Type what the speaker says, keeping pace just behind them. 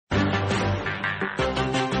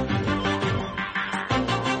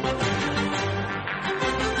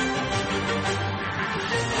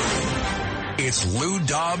It's Lou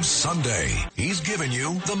Dobbs Sunday. He's giving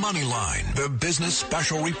you the money line, the business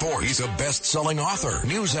special report. He's a best-selling author,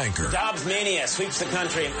 news anchor. Dobbs mania sweeps the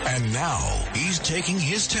country. And now he's taking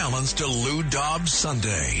his talents to Lou Dobbs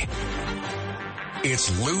Sunday.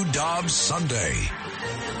 It's Lou Dobbs Sunday.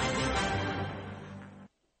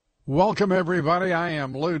 Welcome, everybody. I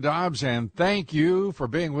am Lou Dobbs, and thank you for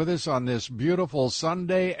being with us on this beautiful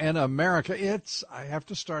Sunday in America. I have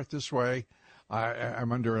to start this way.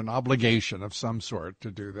 I'm under an obligation of some sort to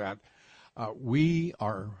do that. We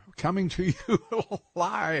are coming to you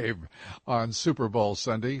live on Super Bowl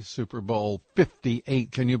Sunday, Super Bowl 58.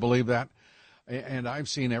 Can you believe that? And I've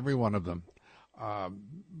seen every one of them,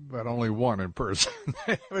 but only one in person.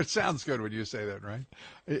 It sounds good when you say that, right?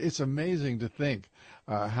 It's amazing to think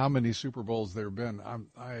how many Super Bowls there have been.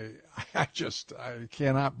 I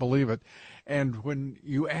cannot believe it. And when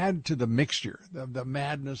you add to the mixture, the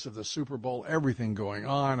madness of the Super Bowl, everything going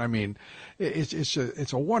on, I mean, it's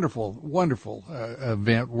a wonderful, wonderful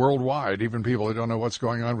event worldwide. Even people who don't know what's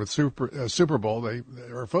going on with Super Bowl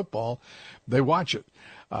or football, they watch it.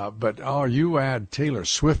 But you add Taylor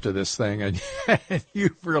Swift to this thing, and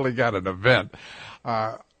you've really got an event.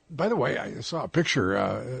 By the way, I saw a picture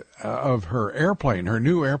of her airplane, her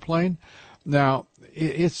new airplane. Now,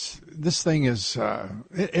 this thing is,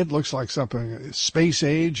 it looks like something space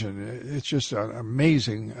age, and it's just an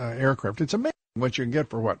amazing aircraft. It's amazing what you can get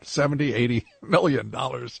for, $70-80 million.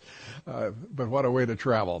 But what a way to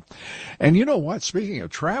travel. And you know what? Speaking of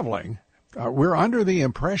traveling, we're under the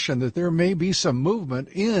impression that there may be some movement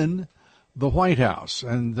in the White House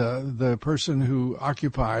and the person who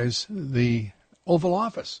occupies the Oval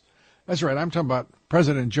Office. That's right. I'm talking about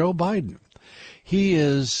President Joe Biden. He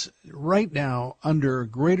is right now under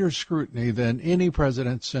greater scrutiny than any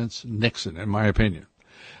president since Nixon, in my opinion.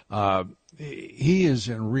 He is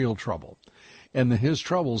in real trouble. And his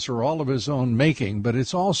troubles are all of his own making, but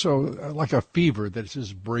it's also like a fever that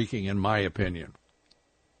is breaking, in my opinion.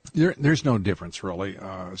 There's no difference, really,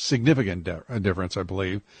 significant difference, I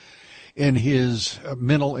believe, in his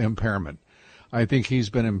mental impairment. I think he's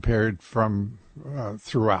been impaired from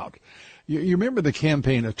throughout. You remember the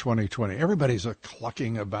campaign of 2020? Everybody's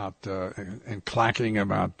clucking about and clacking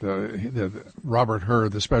about the Robert Hur,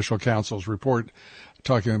 the special counsel's report,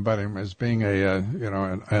 talking about him as being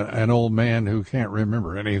an old man who can't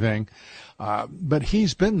remember anything. But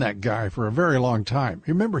he's been that guy for a very long time.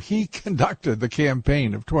 Remember, he conducted the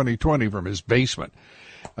campaign of 2020 from his basement.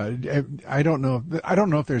 I don't know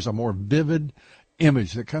if there's a more vivid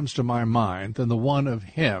image that comes to my mind than the one of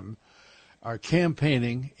him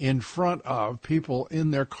campaigning in front of people in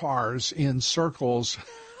their cars in circles.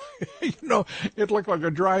 It looked like a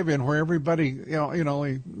drive-in where everybody,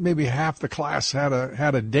 maybe half the class had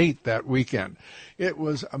a date that weekend. It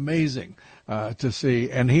was amazing to see,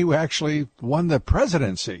 and he actually won the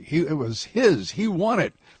presidency. It was his. He won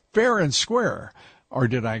it fair and square. Or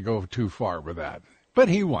did I go too far with that? But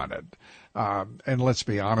he won it. And let's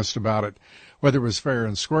be honest about it. Whether it was fair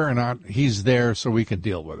and square or not, he's there so we can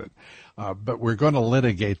deal with it. But we're going to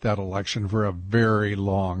litigate that election for a very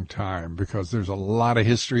long time because there's a lot of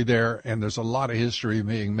history there, and there's a lot of history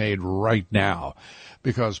being made right now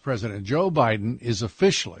because President Joe Biden is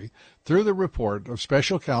officially, through the report of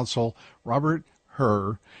Special Counsel Robert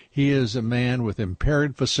Hur, he is a man with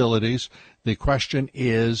impaired facilities. The question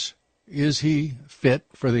is he fit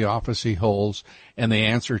for the office he holds? And the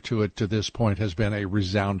answer to it to this point has been a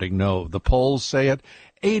resounding no. The polls say it.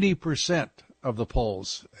 80% of the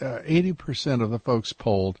polls, 80% of the folks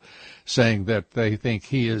polled saying that they think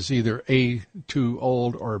he is either A, too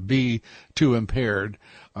old, or B, too impaired,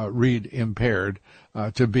 read impaired,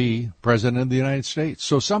 to be president of the United States.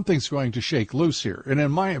 So something's going to shake loose here. And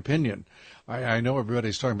in my opinion, I know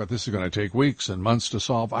everybody's talking about this is going to take weeks and months to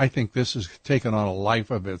solve. I think this has taken on a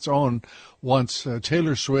life of its own once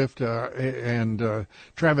Taylor Swift and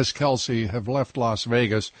Travis Kelce have left Las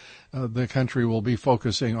Vegas. The country will be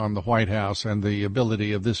focusing on the White House and the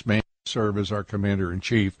ability of this man to serve as our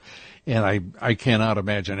commander-in-chief. And I cannot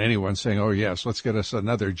imagine anyone saying, oh, yes, let's get us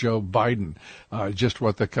another Joe Biden, just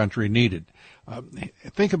what the country needed.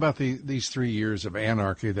 Think about these 3 years of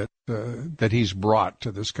anarchy that he's brought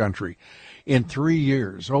to this country. In 3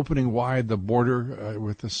 years, opening wide the border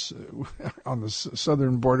on the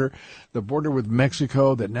southern border, the border with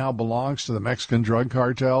Mexico that now belongs to the Mexican drug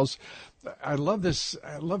cartels. I love this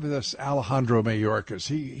Alejandro Mayorkas.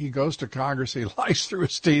 He goes to Congress. He lies through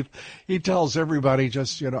his teeth. He tells everybody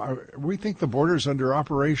we think the border's under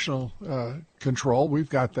operational control. We've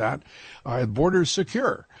got that. Borders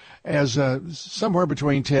secure, as somewhere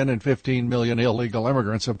between 10 and 15 million illegal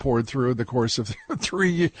immigrants have poured through the course of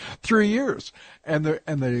 3 years. And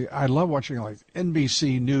I love watching like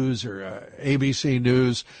NBC News or ABC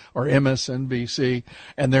News or MSNBC,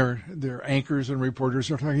 and their anchors and reporters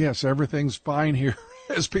are talking, yes, everything's fine here.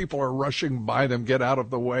 As people are rushing by them, get out of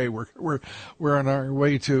the way. We're on our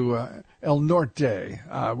way to El Norte.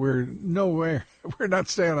 We're nowhere. We're not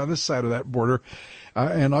staying on this side of that border.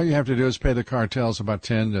 And all you have to do is pay the cartels about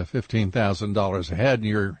 $10,000 to $15,000 a head,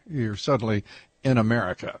 and you're suddenly in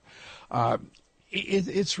America.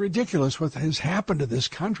 It's ridiculous what has happened to this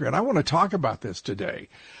country, and I want to talk about this today.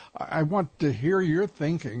 I want to hear your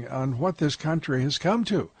thinking on what this country has come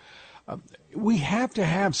to. We have to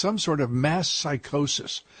have some sort of mass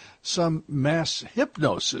psychosis, some mass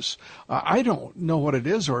hypnosis. I don't know what it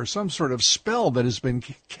is, or some sort of spell that has been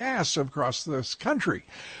cast across this country.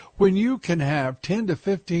 When you can have 10 to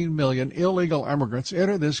 15 million illegal immigrants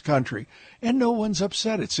enter this country, and no one's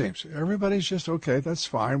upset, it seems. Everybody's just, okay, that's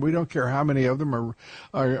fine. We don't care how many of them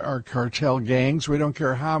are cartel gangs. We don't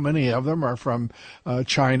care how many of them are from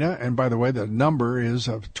China. And by the way, the number is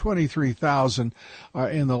of 23,000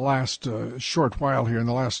 in the last short while here, in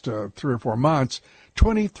the last 3 or 4 months.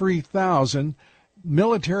 23,000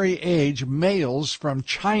 military-age males from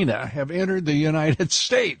China have entered the United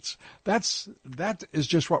States. That is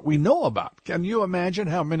just what we know about. Can you imagine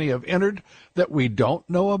how many have entered that we don't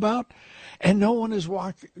know about? And no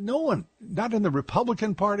one, not in the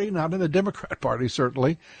Republican Party, not in the Democrat Party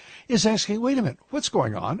certainly, is asking, wait a minute, what's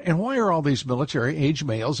going on? And why are all these military-age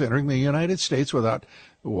males entering the United States without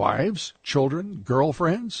wives, children,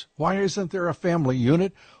 girlfriends? Why isn't there a family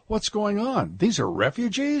unit? What's going on? These are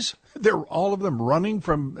refugees? They're all of them running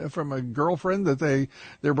from a girlfriend that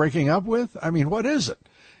they're breaking up with? I mean, what is it?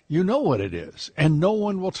 You know what it is. And no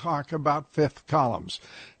one will talk about fifth columns.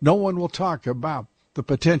 No one will talk about the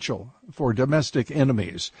potential for domestic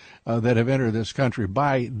enemies that have entered this country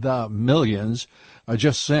by the millions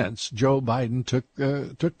just since Joe Biden took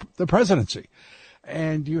the presidency.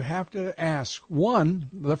 And you have to ask,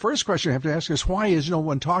 the first question you have to ask is, why is no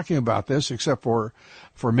one talking about this except for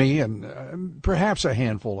me and perhaps a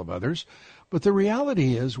handful of others? But the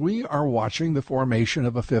reality is we are watching the formation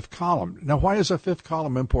of a fifth column. Now, why is a fifth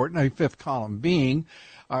column important? A fifth column being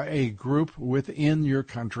a group within your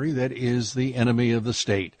country that is the enemy of the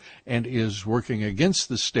state and is working against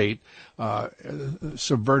the state,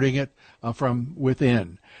 subverting it from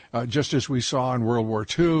within. Just as we saw in World War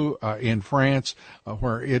II in France,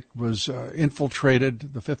 where it was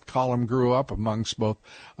infiltrated, the fifth column grew up amongst both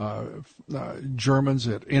Germans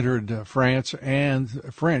that entered France and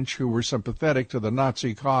French who were sympathetic to the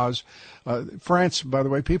Nazi cause. France, by the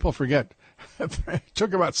way, people forget, it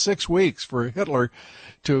took about 6 weeks for Hitler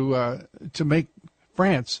to make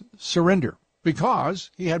France surrender,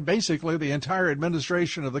 because he had basically the entire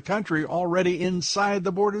administration of the country already inside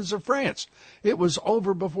the borders of France. It was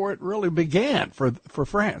over before it really began for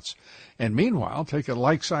France. And meanwhile, take a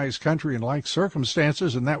like-sized country in like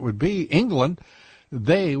circumstances, and that would be England.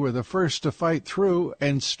 They were the first to fight through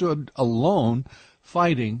and stood alone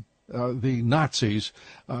fighting the Nazis,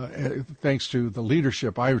 thanks to the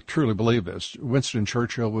leadership. I truly believe this. Winston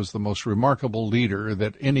Churchill was the most remarkable leader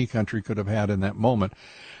that any country could have had in that moment.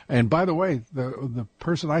 And by the way, the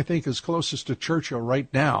person I think is closest to Churchill right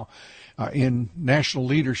now in national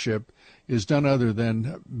leadership is none other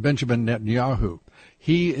than Benjamin Netanyahu.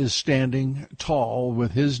 He is standing tall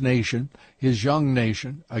with his nation, his young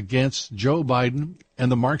nation, against Joe Biden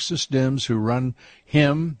and the Marxist Dems who run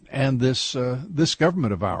him and this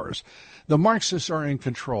government of ours. The Marxists are in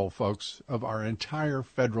control, folks, of our entire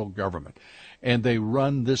federal government, and they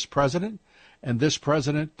run this president. And this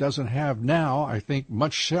president doesn't have now, I think,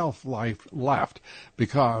 much shelf life left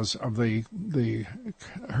because of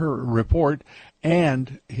her report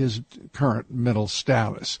and his current mental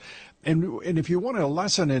status. And if you want a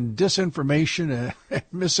lesson in disinformation and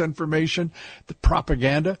misinformation, the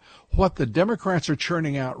propaganda, what the Democrats are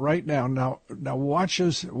churning out right now watch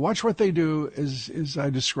what they do as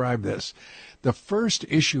I describe this. The first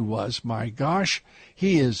issue was, my gosh,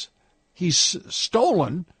 he's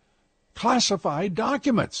stolen classified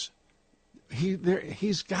documents.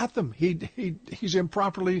 He's got them. He's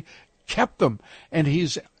improperly kept them, and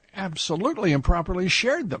he's absolutely improperly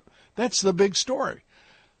shared them. That's the big story.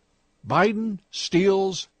 Biden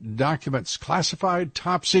steals documents, classified,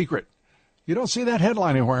 top secret. You don't see that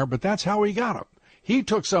headline anywhere, but that's how he got them. He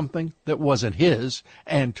took something that wasn't his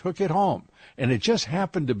and took it home. And it just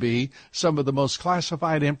happened to be some of the most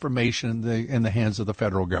classified information in the hands of the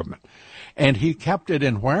federal government. And he kept it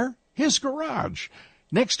in where? His garage.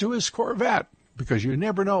 next to his Corvette, because you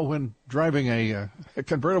never know when driving a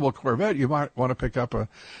convertible Corvette, you might want to pick up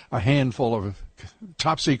a handful of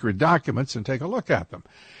top-secret documents and take a look at them.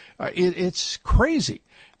 It's crazy.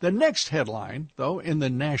 The next headline, though, in the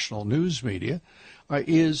national news media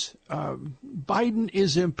is Biden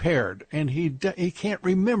is impaired, and he can't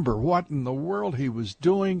remember what in the world he was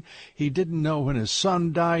doing. He didn't know when his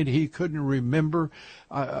son died. He couldn't remember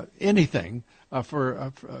anything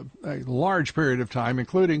for a large period of time,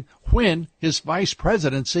 including when his vice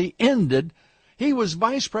presidency ended. He was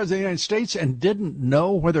vice president of the United States and didn't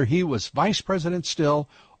know whether he was vice president still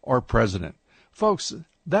or president. Folks,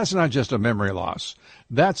 that's not just a memory loss.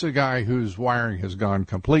 That's a guy whose wiring has gone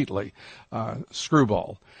completely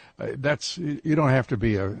screwball. You don't have to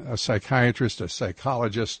be a psychiatrist, a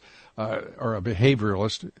psychologist, or a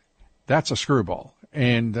behavioralist. That's a screwball.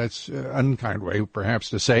 And that's an unkind way, perhaps,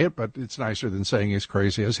 to say it, but it's nicer than saying he's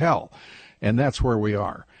crazy as hell. And that's where we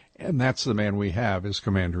are. And that's the man we have as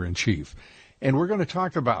commander-in-chief. And we're going to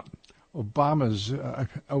talk about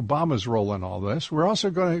Obama's role in all this. We're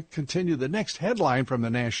also going to continue the next headline from the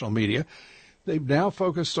national media. They've now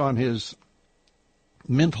focused on his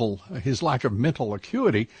lack of mental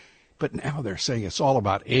acuity, but now they're saying it's all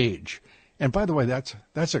about age. And by the way,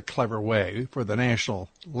 that's a clever way for the national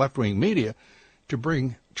left-wing media to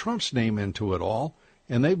bring Trump's name into it all,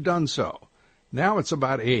 and they've done so. Now it's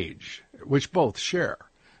about age, which both share.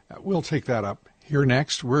 We'll take that up here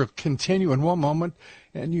next. We'll continue in one moment,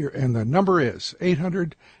 and the number is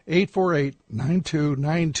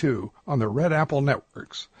 800-848-9292 on the Red Apple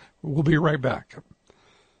Networks. We'll be right back.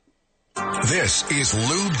 This is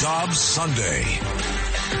Lou Dobbs Sunday.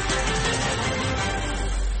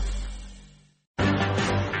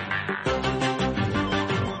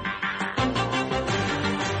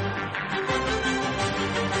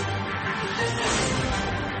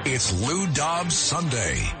 It's Lou Dobbs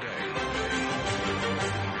Sunday.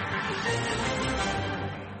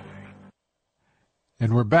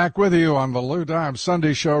 And we're back with you on the Lou Dobbs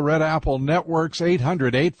Sunday Show, Red Apple Networks,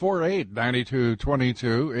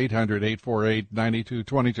 800-848-9222,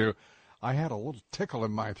 800-848-9222. I had a little tickle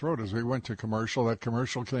in my throat as we went to commercial. That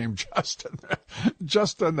commercial came just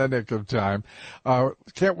in the nick of time.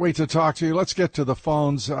 Can't wait to talk to you. Let's get to the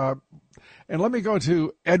phones. And let me go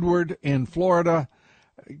to Edward in Florida.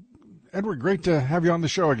 Edward, great to have you on the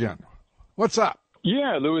show again. What's up?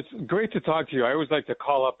 Yeah, Lou, it's great to talk to you. I always like to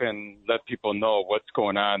call up and let people know what's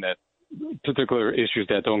going on, that particular issues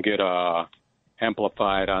that don't get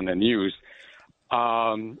amplified on the news.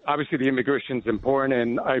 Obviously, the immigration's important,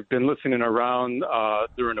 and I've been listening around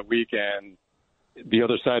during the week, and the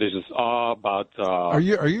other side is just all about. Are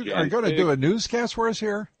you going to do a newscast for us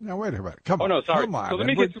here? No, wait a minute. Come on. Oh no, sorry. Come on. So let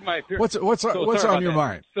me get to my. What's on your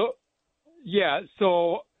mind? So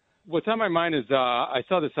what's on my mind is I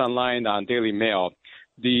saw this online on Daily Mail,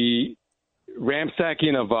 the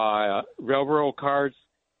ransacking of railroad cars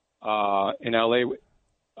in L.A.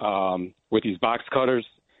 With these box cutters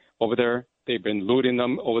over there. They've been looting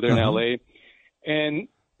them over there in L.A. And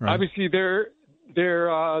obviously they have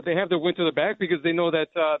their wind to their back because they know that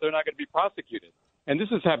they're not going to be prosecuted. And this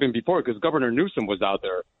has happened before because Governor Newsom was out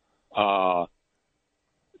there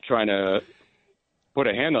trying to put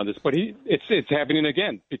a hand on this, but it's happening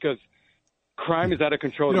again because crime is out of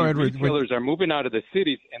control. Retailers are moving out of the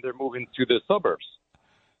cities and they're moving to the suburbs.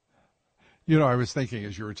 I was thinking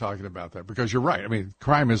as you were talking about that, because you're right. I mean,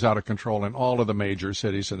 crime is out of control in all of the major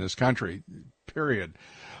cities in this country, period.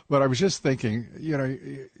 But I was just thinking,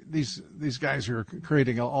 these guys are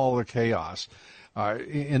creating all the chaos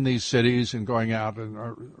in these cities and going out and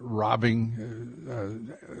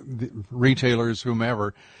robbing retailers,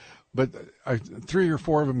 whomever. But 3 or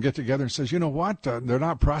 4 of them get together and says, you know what, they're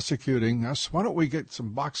not prosecuting us. Why don't we get some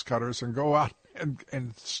box cutters and go out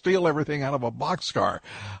and steal everything out of a boxcar?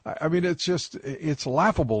 I mean, it's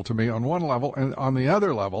laughable to me on one level. And on the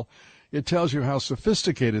other level, it tells you how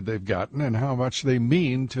sophisticated they've gotten and how much they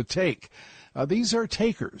mean to take. These are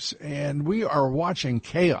takers, and we are watching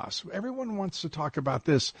chaos. Everyone wants to talk about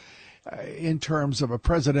this in terms of a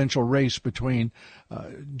presidential race between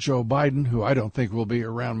Joe Biden, who I don't think will be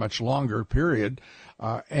around much longer, period,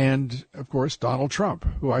 and, of course, Donald Trump,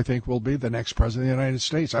 who I think will be the next president of the United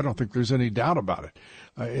States. I don't think there's any doubt about it.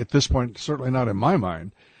 At this point, certainly not in my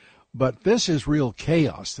mind. But this is real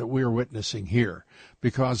chaos that we are witnessing here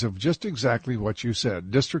because of just exactly what you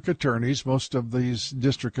said. District attorneys, most of these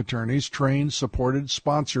district attorneys trained, supported,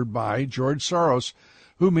 sponsored by George Soros,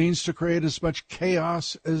 who means to create as much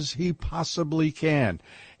chaos as he possibly can.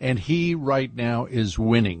 And he right now is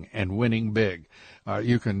winning, and winning big.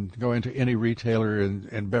 You can go into any retailer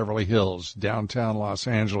in Beverly Hills, downtown Los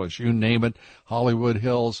Angeles, you name it, Hollywood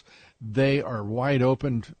Hills. They are wide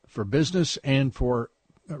open for business and for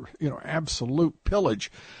absolute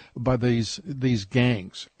pillage by these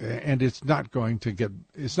gangs, and it's not going to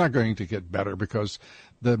get better because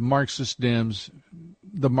the Marxist Dems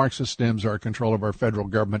are in control of our federal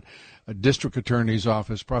government, a district attorney's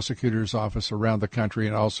office, prosecutor's office around the country,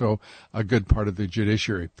 and also a good part of the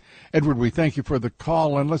judiciary. Edward, we thank you for the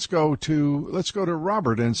call, and let's go to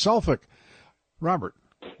Robert in Suffolk. Robert,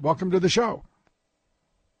 welcome to the show.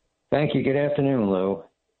 Thank you. Good afternoon, Lou.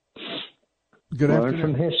 Good afternoon. Learn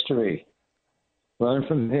from history. Learn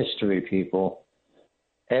from history, people.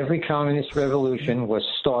 Every communist revolution was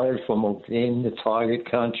started from within the target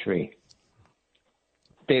country.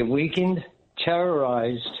 They weakened,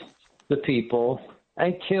 terrorized the people,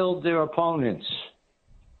 and killed their opponents.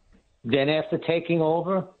 Then after taking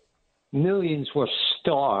over, millions were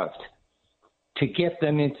starved to get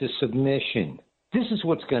them into submission. This is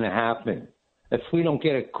what's going to happen if we don't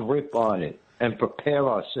get a grip on it and prepare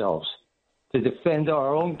ourselves to defend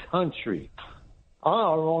our own country on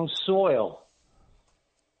our own soil.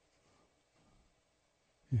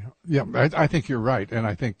 Yeah, I think you're right, and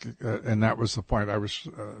I think, and that was the point I was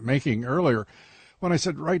making earlier when I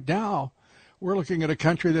said right now we're looking at a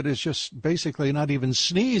country that is just basically not even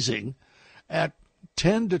sneezing at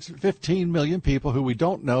 10 to 15 million people who we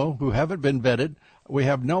don't know, who haven't been vetted. We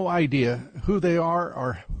have no idea who they are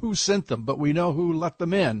or who sent them, but we know who let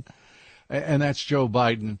them in, and that's Joe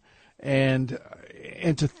Biden. And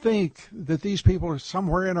to think that these people are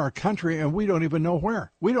somewhere in our country and we don't even know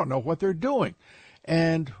where. We don't know what they're doing.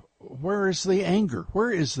 And where is the anger?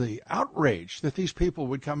 Where is the outrage that these people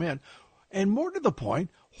would come in? And more to the point,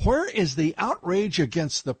 where is the outrage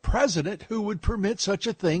against the president who would permit such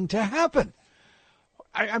a thing to happen?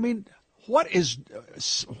 I mean, why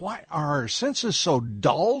are our senses so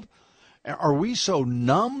dulled? Are we so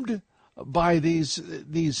numbed by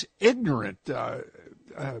these ignorant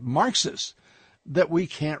Marxists that we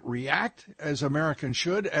can't react as Americans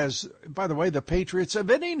should, as, by the way, the patriots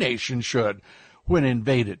of any nation should when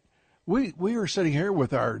invaded? We are sitting here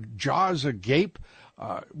with our jaws agape.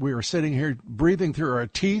 We are sitting here breathing through our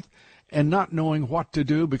teeth and not knowing what to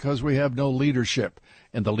do because we have no leadership.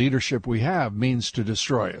 And the leadership we have means to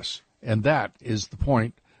destroy us. And that is the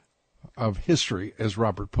point of history, as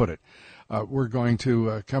Robert put it. We're going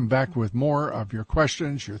to come back with more of your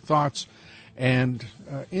questions, your thoughts, and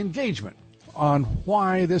engagement on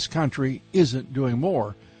why this country isn't doing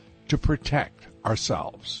more to protect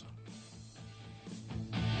ourselves.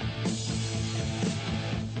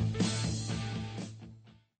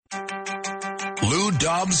 Lou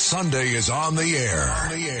Dobbs Sunday is on the air.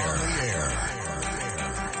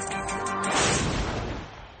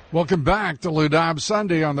 Welcome back to Lou Dobbs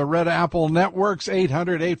Sunday on the Red Apple Networks,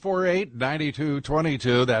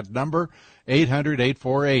 800-848-9222. That number,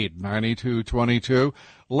 800-848-9222.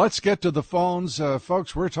 Let's get to the phones.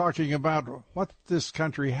 Folks, we're talking about what this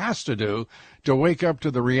country has to do to wake up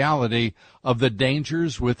to the reality of the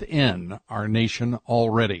dangers within our nation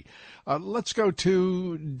already. Let's go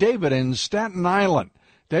to David in Staten Island.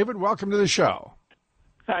 David, welcome to the show.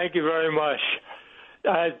 Thank you very much.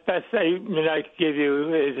 Best statement I could give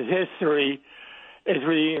you is history is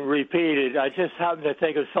being repeated. I just happened to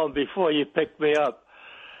think of something before you picked me up.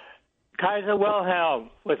 Kaiser Wilhelm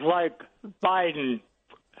was like Biden.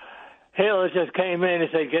 Hitler just came in and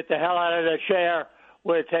said, get the hell out of the chair.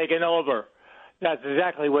 We're taking over. That's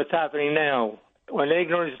exactly what's happening now. When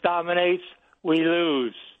ignorance dominates, we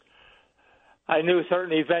lose. I knew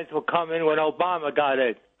certain events would come in when Obama got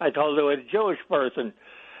it. I told it was a Jewish person.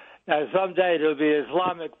 Now, someday there'll be an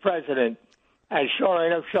Islamic president, and sure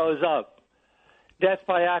enough shows up. Death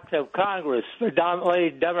by act of Congress,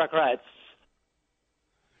 predominantly Democrats.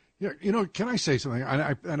 Yeah, can I say something?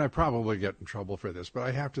 And I probably get in trouble for this, but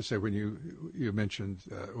I have to say when you mentioned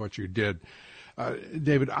what you did,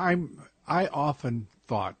 David, I often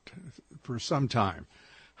thought for some time,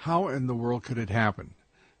 how in the world could it happen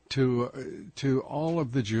to all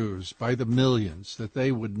of the Jews by the millions that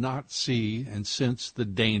they would not see and sense the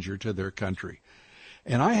danger to their country?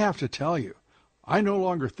 And I have to tell you, I no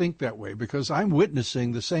longer think that way because I'm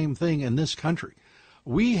witnessing the same thing in this country.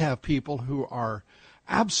 We have people who are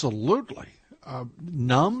absolutely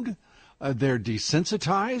numbed. They're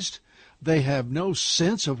desensitized. They have no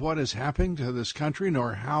sense of what is happening to this country,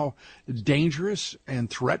 nor how dangerous and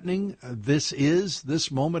threatening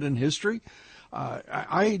this moment in history.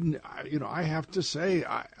 I have to say,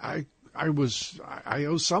 I I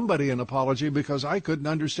owe somebody an apology because I couldn't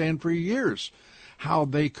understand for years how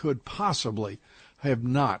they could possibly have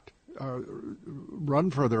not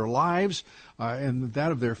run for their lives and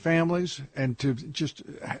that of their families, and to just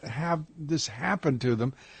have this happen to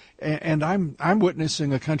them. And I'm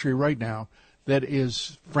witnessing a country right now that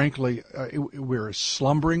is, frankly, we're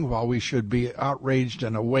slumbering while we should be outraged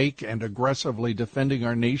and awake and aggressively defending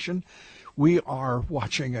our nation. We are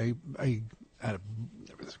watching a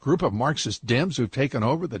group of Marxist Dems who've taken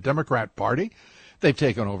over the Democrat Party. They've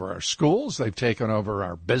taken over our schools. They've taken over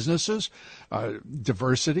our businesses,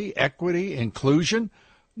 diversity, equity, inclusion.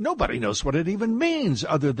 Nobody knows what it even means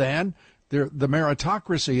other than the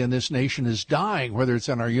meritocracy in this nation is dying, whether it's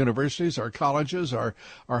in our universities, our colleges, our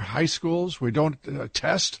high schools. We don't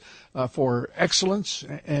test for excellence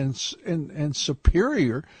and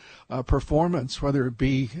superior performance, whether it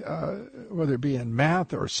be in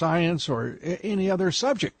math or science or any other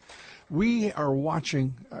subject. We are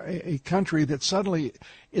watching a country that suddenly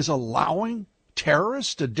is allowing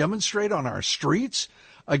terrorists to demonstrate on our streets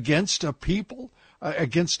against a people,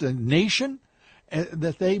 against a nation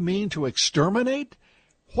that they mean to exterminate.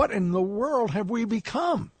 What in the world have we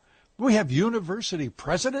become? We have university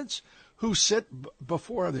presidents who sit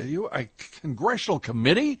before a congressional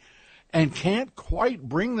committee and can't quite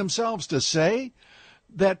bring themselves to say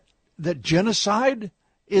that genocide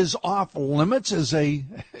is off limits as a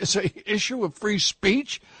issue of free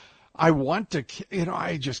speech. I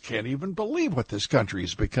just can't even believe what this country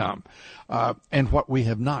has become, and what we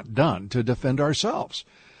have not done to defend ourselves.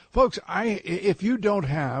 Folks, if you don't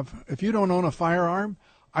own a firearm,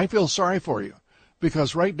 I feel sorry for you,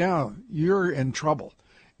 because right now you're in trouble.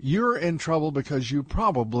 You're in trouble because you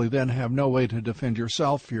probably then have no way to defend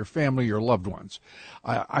yourself, your family, your loved ones.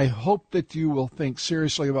 I hope that you will think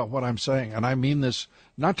seriously about what I'm saying, and I mean this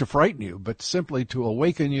not to frighten you, but simply to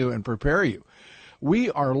awaken you and prepare you.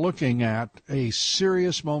 We are looking at a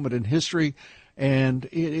serious moment in history, and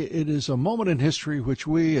it is a moment in history which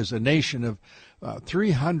we as a nation of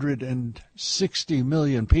 360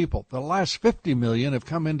 million people, the last 50 million have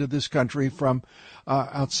come into this country from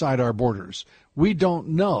outside our borders. We don't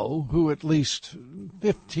know who at least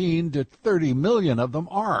 15 to 30 million of them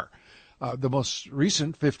are. The most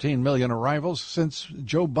recent 15 million arrivals since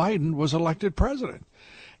Joe Biden was elected president.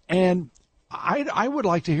 And I would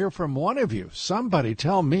like to hear from one of you. Somebody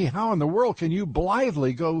tell me, how in the world can you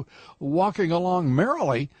blithely go walking along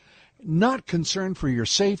merrily, not concerned for your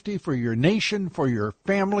safety, for your nation, for your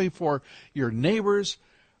family, for your neighbors?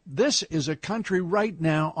 This is a country right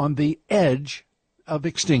now on the edge of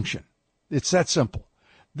extinction. It's that simple.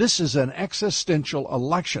 This is an existential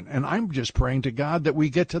election, and I'm just praying to God that we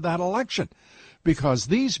get to that election, because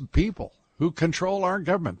these people who control our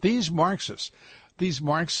government, these Marxist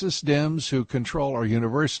Dems who control our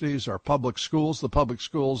universities, our public schools, the public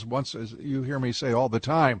schools, once, as you hear me say all the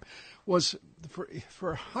time, was for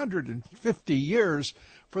 150 years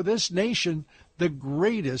for this nation the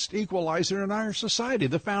greatest equalizer in our society,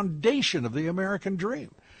 the foundation of the American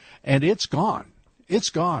dream. And it's gone. It's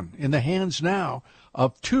gone in the hands now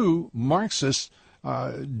of two Marxist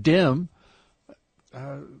Dem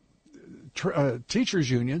teachers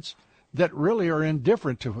unions that really are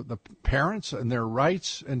indifferent to the parents and their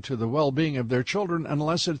rights and to the well-being of their children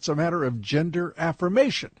unless it's a matter of gender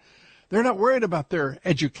affirmation. They're not worried about their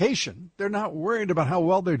education. They're not worried about how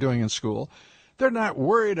well they're doing in school. They're not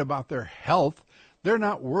worried about their health. They're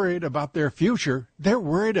not worried about their future. They're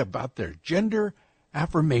worried about their gender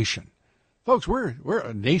affirmation. Folks, we're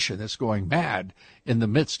a nation that's going mad in the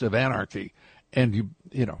midst of anarchy, and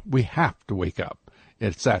we have to wake up.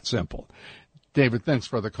 It's that simple. David, thanks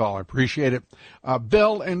for the call. I appreciate it.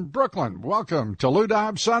 Bill in Brooklyn, welcome to Lou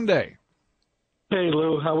Dobbs Sunday. Hey,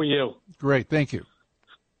 Lou, how are you? Great, thank you.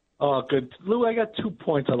 Oh, good. Lou, I got 2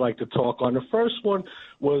 points I'd like to talk on. The first one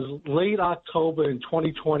was late October in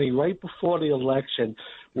 2020, right before the election,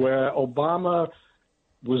 where Obama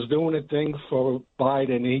was doing a thing for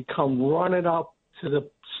Biden. He come running up to the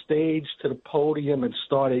stage, to the podium, and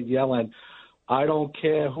started yelling, "I don't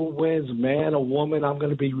care who wins, man or woman, I'm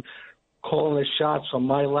going to be calling the shots from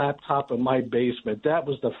my laptop in my basement." That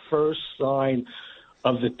was the first sign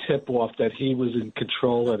of the tip-off that he was in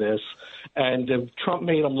control of this. And Trump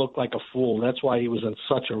made him look like a fool. That's why he was in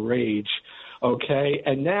such a rage, okay?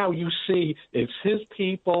 And now you see it's his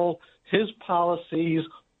people, his policies,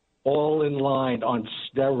 all in line on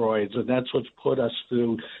steroids, and that's what's put us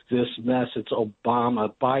through this mess. It's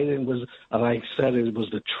Obama. Biden was, like I said, it was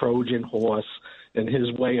the Trojan horse in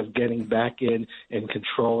his way of getting back in and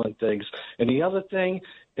controlling things. And the other thing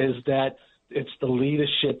is that it's the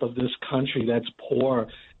leadership of this country that's poor,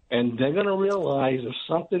 And they're going to realize if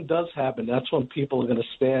something does happen, that's when people are going to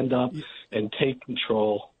stand up and take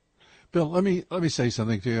control. Bill, let me say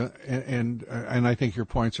something to you, and I think your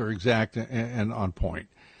points are exact and on point.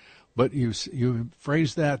 But you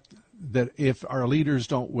phrase that if our leaders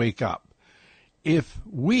don't wake up, if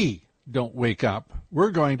we don't wake up,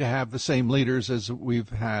 we're going to have the same leaders as we've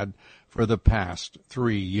had for the past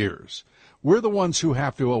 3 years. We're the ones who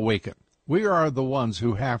have to awaken. We are the ones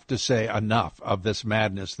who have to say enough of this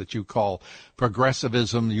madness that you call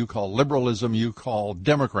progressivism, you call liberalism, you call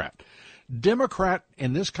Democrat. Democrat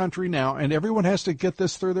in this country now, and everyone has to get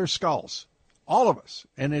this through their skulls, all of us,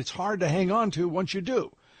 and it's hard to hang on to once you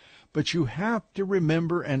do. But you have to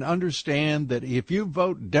remember and understand that if you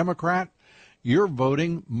vote Democrat, you're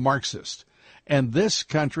voting Marxist. And this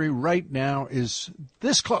country right now is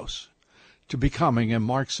this close to becoming a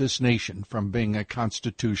Marxist nation from being a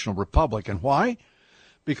constitutional republic. And why?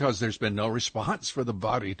 Because there's been no response for the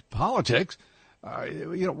body politics.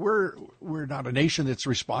 We're not a nation that's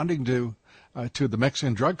responding to the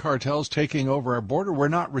Mexican drug cartels taking over our border. We're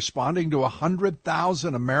not responding to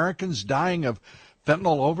 100,000 Americans dying of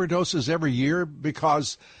fentanyl overdoses every year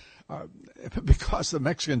because the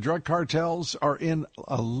Mexican drug cartels are in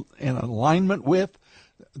alignment with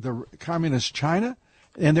the communist China.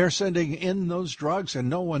 And they're sending in those drugs, and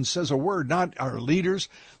no one says a word, not our leaders.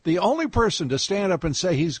 The only person to stand up and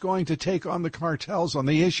say he's going to take on the cartels on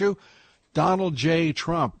the issue, Donald J.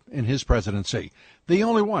 Trump in his presidency. The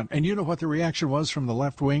only one. And you know what the reaction was from the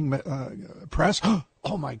left-wing press?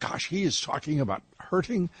 Oh, my gosh, he is talking about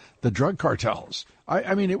hurting the drug cartels.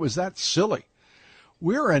 I mean, it was that silly.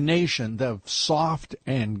 We're a nation of soft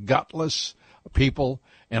and gutless people.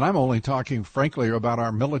 And I'm only talking, frankly, about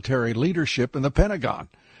our military leadership in the Pentagon.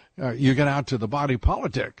 You get out to the body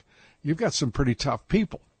politic, you've got some pretty tough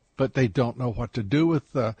people, but they don't know what to do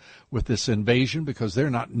with this invasion because they're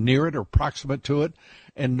not near it or proximate to it.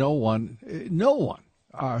 And no one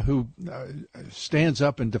who stands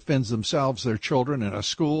up and defends themselves, their children in a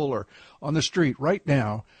school or on the street right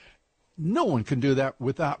now, no one can do that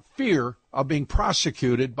without fear of being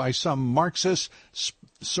prosecuted by some Marxist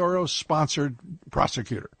Soros-sponsored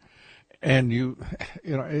prosecutor. And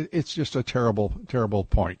it's just a terrible, terrible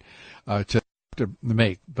point to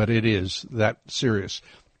make, but it is that serious.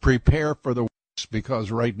 Prepare for the worst,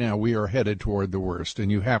 because right now we are headed toward the worst,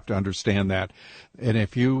 and you have to understand that. And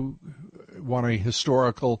if you want a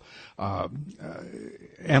historical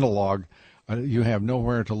analog, you have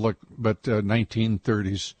nowhere to look but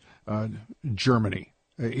 1930s Germany.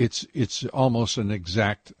 It's almost an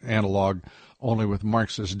exact analog, only with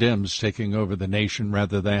Marxist Dems taking over the nation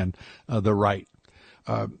rather than the right.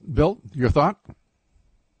 Bill, your thought?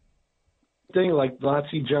 Thing like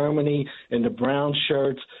Nazi Germany and the brown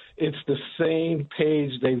shirts, it's the same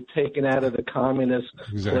page they've taken out of the communist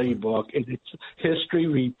playbook. History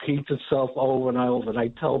repeats itself over and over. And I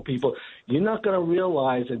tell people, you're not going to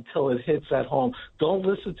realize until it hits at home. Don't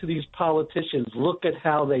listen to these politicians. Look at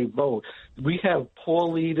how they vote. We have poor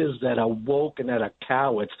leaders that are woke and that are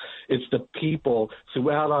cowards. It's the people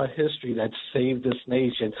throughout our history that saved this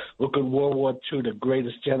nation. Look at World War II, the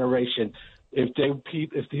greatest generation.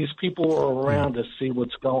 If these people were around to see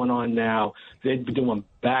what's going on now, they'd be doing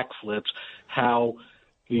backflips. How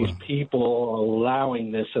these people are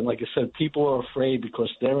allowing this, and like I said, people are afraid because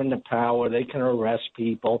they're in the power. They can arrest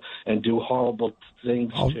people and do horrible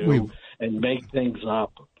things and make things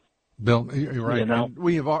up. Bill, you're right.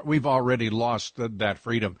 We've already lost that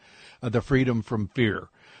freedom, the freedom from fear.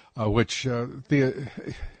 Which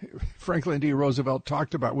Franklin D. Roosevelt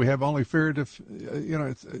talked about. We have only fear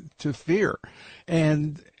to fear,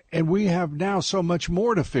 and we have now so much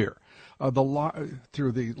more to fear. The law,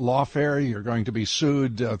 through the lawfare, you're going to be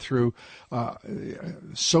sued through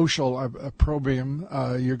social opprobrium.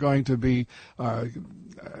 You're going to be,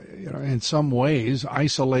 in some ways,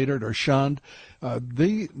 isolated or shunned.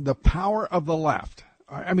 The power of the left.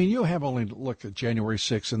 I mean, you have only looked at January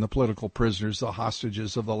 6th and the political prisoners, the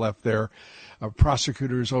hostages of the left there,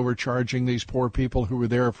 prosecutors overcharging these poor people who were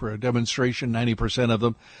there for a demonstration, 90% of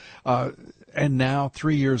them. And now,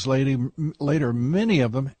 3 years later, many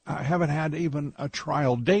of them haven't had even a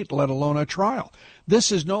trial date, let alone a trial.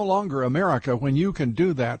 This is no longer America when you can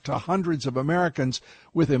do that to hundreds of Americans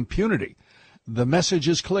with impunity. The message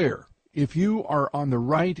is clear. If you are on the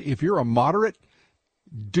right, if you're a moderate,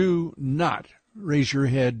 do not raise your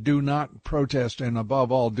head, do not protest, and above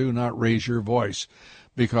all, do not raise your voice,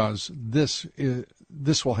 because this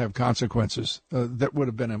will have consequences that would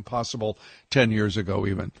have been impossible 10 years ago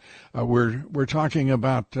even. We're talking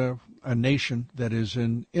about a nation that is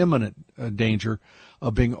in imminent danger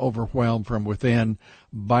of being overwhelmed from within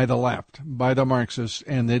by the left, by the Marxists,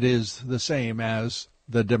 and it is the same as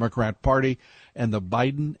the Democrat Party and the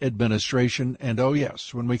Biden administration. And oh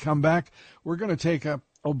yes, when we come back, we're going to take up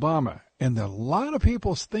Obama. And a lot of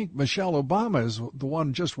people think Michelle Obama is the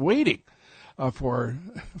one just waiting for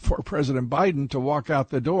President Biden to walk out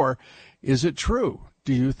the door. Is it true?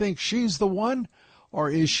 Do you think she's the one, or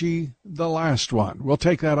is she the last one? We'll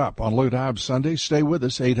take that up on Lou Dobbs Sunday. Stay with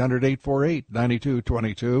us,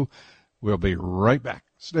 800-848-9222. We'll be right back.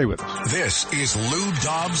 Stay with us. This is Lou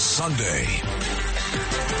Dobbs Sunday.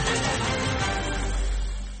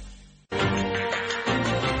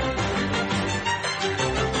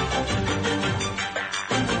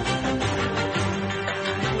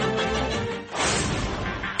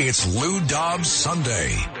 It's Lou Dobbs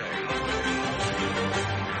Sunday.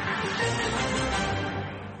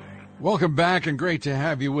 Welcome back, and great to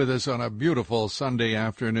have you with us on a beautiful Sunday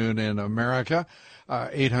afternoon in America.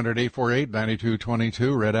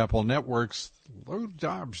 800-848-9222, Red Apple Networks, Lou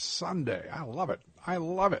Dobbs Sunday. I love it. I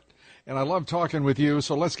love it. And I love talking with you.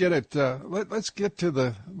 So let's get it. Let's get to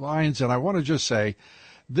the lines. And I want to just say,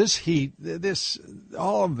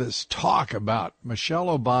 all of this talk about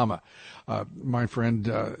Michelle Obama, my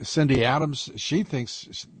friend Cindy Adams, she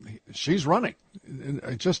thinks she's running.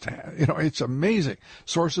 Just, it's amazing.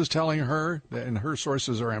 Sources telling her, and her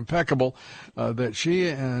sources are impeccable, that she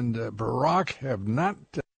and Barack have not.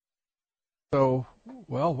 So,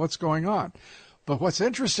 well, what's going on? But what's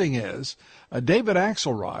interesting is David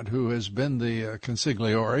Axelrod, who has been the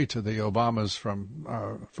consigliere to the Obamas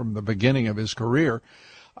from the beginning of his career,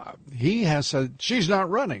 he has said, she's not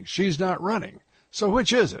running. She's not running. So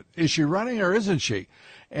which is it? Is she running or isn't she?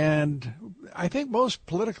 And I think most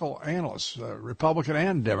political analysts, Republican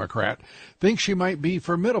and Democrat, think she might be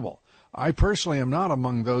formidable. I personally am not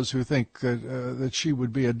among those who think that she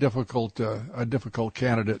would be a difficult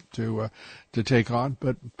candidate to take on,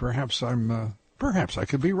 but perhaps I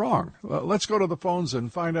could be wrong. Let's go to the phones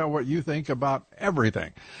and find out what you think about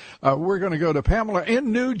everything. We're going to go to Pamela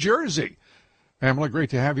in New Jersey. Pamela, great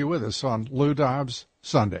to have you with us on Lou Dobbs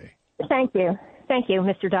Sunday. Thank you,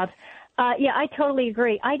 Mr. Dobbs. Yeah, I totally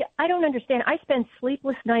agree. I don't understand. I spend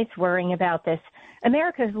sleepless nights worrying about this.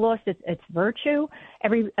 America has lost its virtue.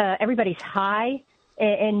 Everybody's high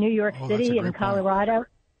in New York City and Colorado,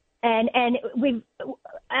 and we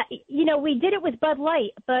did it with Bud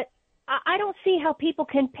Light, but I don't see how people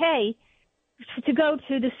can pay to go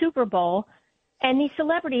to the Super Bowl. And these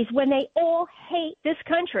celebrities, when they all hate this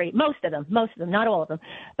country, most of them, not all of them,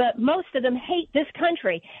 but most of them hate this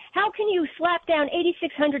country. How can you slap down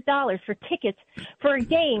 $8,600 for tickets for a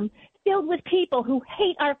game filled with people who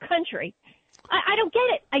hate our country? I don't get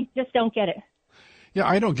it. I just don't get it. Yeah,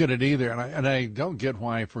 I don't get it either, and I don't get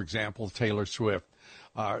why, for example, Taylor Swift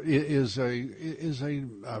is a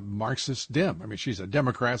Marxist dim. I mean, she's a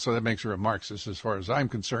Democrat, so that makes her a Marxist as far as I'm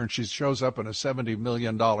concerned. She shows up in a $70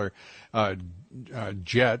 million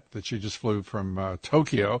jet that she just flew from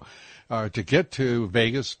Tokyo to get to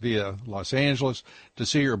Vegas via Los Angeles to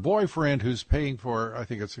see her boyfriend, who's paying for, I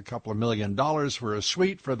think it's a couple of $1 million for a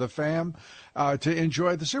suite for the fam to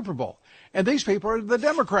enjoy the Super Bowl. And these people are the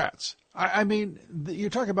Democrats. I mean, you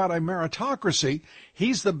talk about a meritocracy.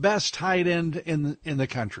 He's the best tight end in the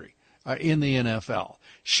country, in the NFL.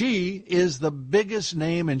 She is the biggest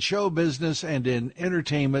name in show business and in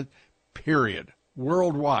entertainment, period,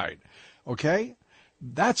 worldwide. Okay?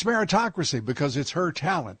 That's meritocracy because it's her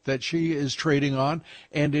talent that she is trading on,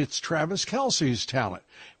 and it's Travis Kelce's talent.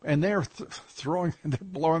 And they're they're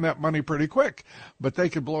blowing that money pretty quick, but they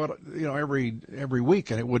could blow it, every week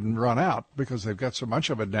and it wouldn't run out because they've got so much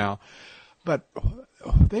of it now. But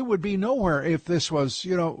they would be nowhere if this was,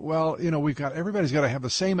 everybody's got to have the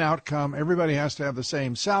same outcome. Everybody has to have the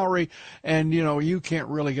same salary. And, you can't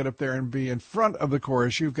really get up there and be in front of the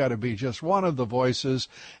chorus. You've got to be just one of the voices.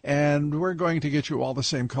 And we're going to get you all the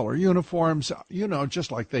same color uniforms,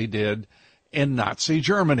 just like they did in Nazi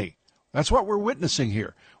Germany. That's what we're witnessing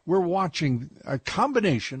here. We're watching a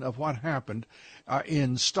combination of what happened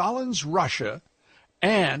in Stalin's Russia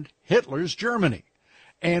and Hitler's Germany.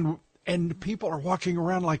 And people are walking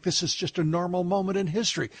around like this is just a normal moment in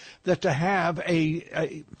history, that to have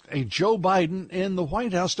a Joe Biden in the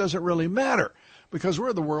White House doesn't really matter because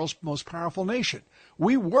we're the world's most powerful nation.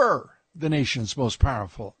 We were the nation's most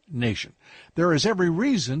powerful nation. There is every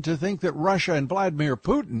reason to think that Russia and Vladimir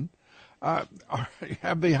Putin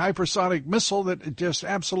have the hypersonic missile that just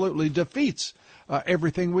absolutely defeats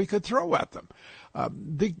everything we could throw at them.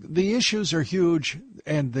 The issues are huge,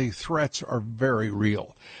 and the threats are very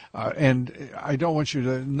real. And I don't want you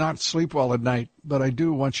to not sleep well at night, but I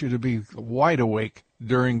do want you to be wide awake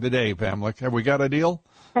during the day, Pamela. Have we got a deal?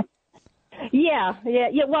 Yeah.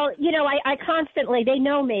 Well, I constantly, they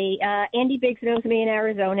know me. Andy Biggs knows me in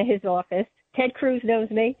Arizona, his office. Ted Cruz knows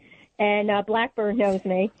me, and Blackburn knows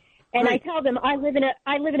me. And Great. I tell them I live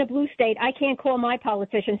in a blue state. I can't call my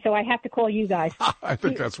politicians, so I have to call you guys. I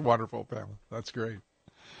think that's wonderful, Pamela. That's great.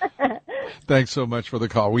 Thanks so much for the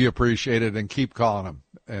call. We appreciate it, and keep calling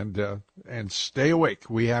them and stay awake.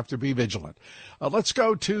 We have to be vigilant. Let's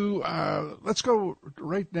go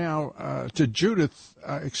right now to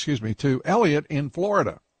to Elliot in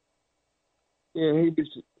Florida. Yeah,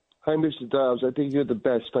 hi, Mr. Dobbs. I think you're the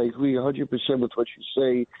best. I agree 100% with what you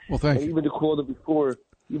say. Well, thank you. Even the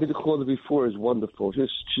caller before is wonderful.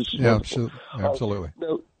 Just yeah, wonderful. absolutely.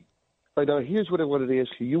 Now, here's what I wanted to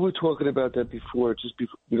ask you. You were talking about that before.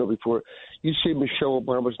 Before you say Michelle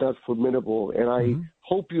Obama's not formidable, and I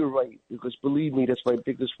hope you're right, because believe me, that's my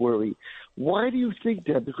biggest worry. Why do you think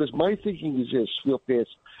that? Because my thinking is this, real fast.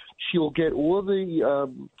 She'll get all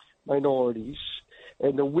the minorities,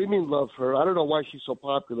 and the women love her. I don't know why she's so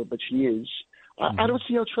popular, but she is. I don't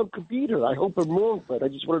see how Trump could beat her. I hope I'm wrong, but I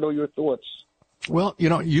just want to know your thoughts. Well,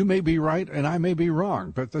 you may be right and I may be wrong,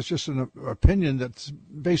 but that's just an opinion that's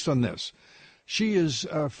based on this. She is,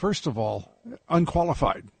 first of all,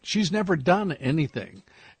 unqualified. She's never done anything.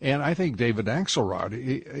 And I think David Axelrod,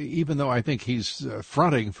 even though I think he's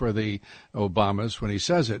fronting for the Obamas when he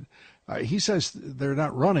says it, he says they're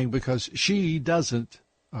not running because she doesn't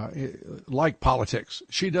like politics.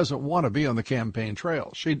 She doesn't want to be on the campaign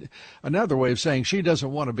trail. Another way of saying she doesn't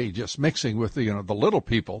want to be just mixing with the little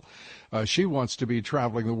people. She wants to be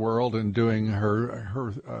traveling the world and doing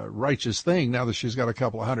her righteous thing now that she's got a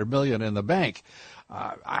couple of $100 million in the bank.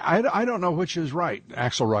 I don't know which is right.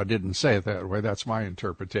 Axelrod didn't say it that way. That's my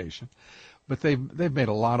interpretation. But they've made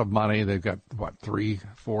a lot of money. They've got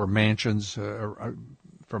 3-4 mansions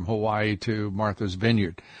from Hawaii to Martha's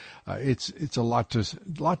Vineyard. It's a lot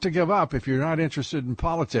to give up if you're not interested in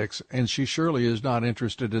politics, and she surely is not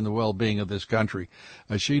interested in the well-being of this country.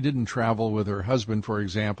 She didn't travel with her husband, for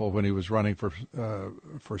example, when he was running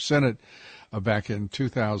for Senate back in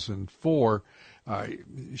 2004.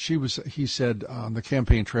 He said on the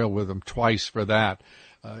campaign trail with him twice for that.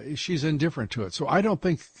 She's indifferent to it. So I don't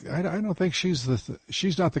think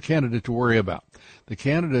she's not the candidate to worry about. The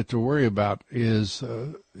candidate to worry about is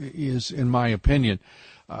in my opinion,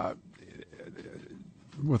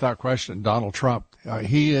 without question, Donald Trump.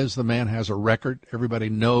 He is the man, has a record. Everybody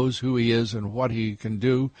knows who he is and what he can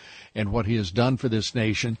do and what he has done for this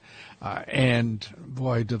nation. And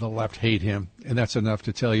boy, do the left hate him. And that's enough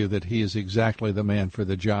to tell you that he is exactly the man for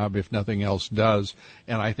the job, if nothing else does.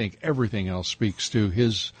 And I think everything else speaks to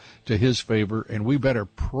his favor. And we better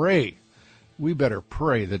pray. We better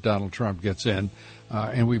pray that Donald Trump gets in.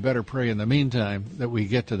 And we better pray in the meantime that we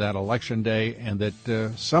get to that election day and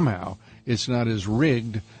that somehow it's not as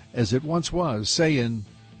rigged as it once was, say in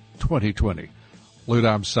 2020. Lou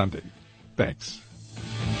Dobbs Sunday. Thanks.